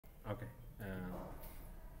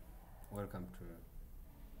Welcome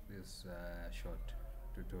to this short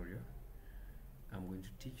tutorial. I'm going to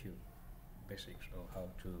teach you basics of how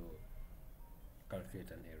to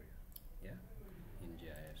calculate an area, in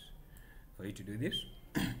GIS. For you to do this,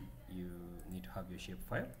 you need to have your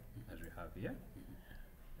shapefile, as we have here,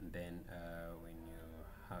 and then when you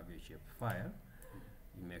have your shapefile,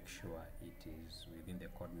 you make sure it is within the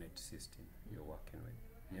coordinate system you're working with,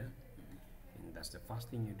 And that's the first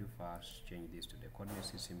thing you do first. Change this to the coordinate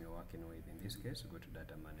system you're working with. In this case, go to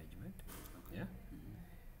data management,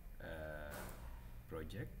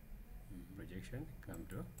 project, projection, come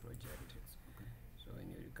to project. So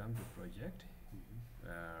when you come to project,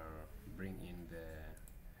 bring in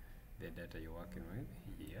the data you're working with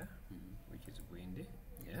here, which is windy,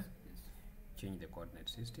 change the coordinate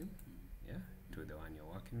system, to the one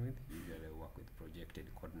you're working with. Usually work with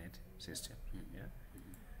projected coordinate system,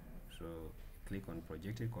 So click on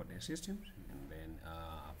projected coordinate systems, and then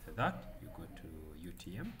after that you go to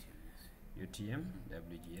UTM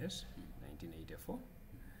WGS 1984.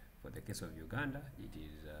 For the case of Uganda, it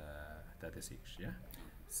is 36,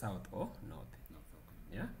 south or north,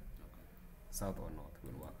 south or north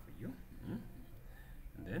will work for you,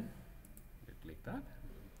 and then you click that,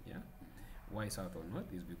 Why south or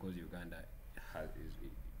north is because Uganda has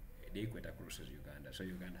the equator crosses Uganda, so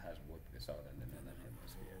Uganda has both the south and the northern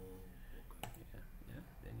hemisphere.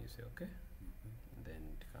 Then you say okay, and then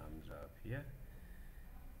it comes up here.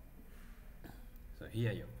 So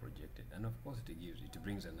here you're projected, and of course it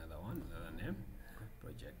brings another name,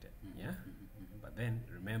 projected, But then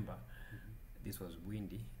remember, this was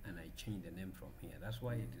windy, and I changed the name from here. That's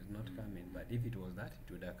why it is not coming. But if it was that,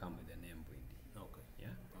 it would have come with the name windy.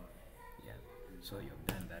 So you've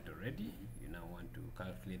done that already. You now want to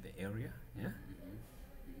calculate the area,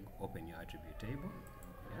 Open your attribute table,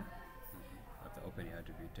 After open your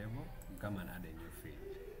attribute table, come and add a new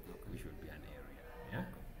field, which will be an area,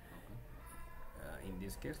 in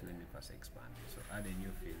this case, let me first expand it. So add a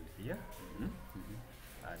new field here,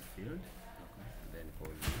 add field, and then call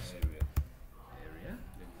this area,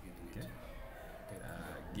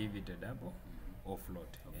 give it a double, or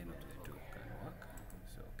float, any of the two can work.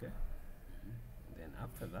 So then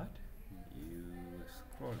after that, you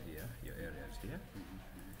scroll here, your areas here,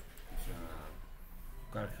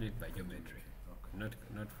 calculate by geometry, not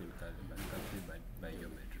field calculate, but calculate by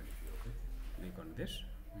geometry. Click on this,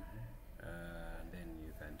 and then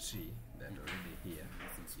you can see that already here,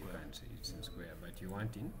 you can see it's in square, but you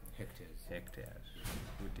want in hectares.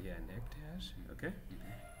 Put here in hectares,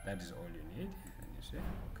 That is all you need, and you say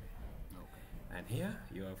okay. And here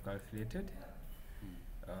you have calculated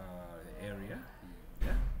the area,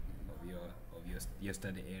 of your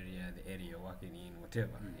study area, the area you're working in,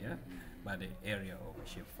 whatever, but the area of a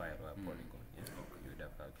shapefile or a polygon, you would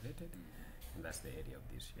have calculated, and that's the area of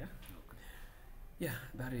this,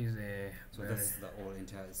 that is a. So that's the all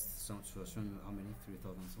entire. So showing how many?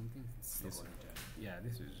 3,000 something. This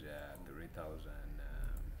is 3,000.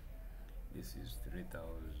 This is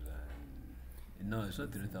 3,000. No, it's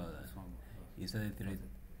not 3,000. It's 33,000.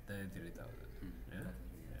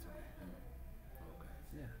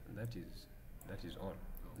 And that is all.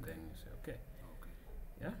 And then you say okay.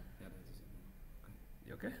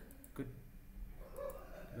 You okay? Good.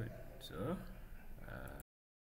 So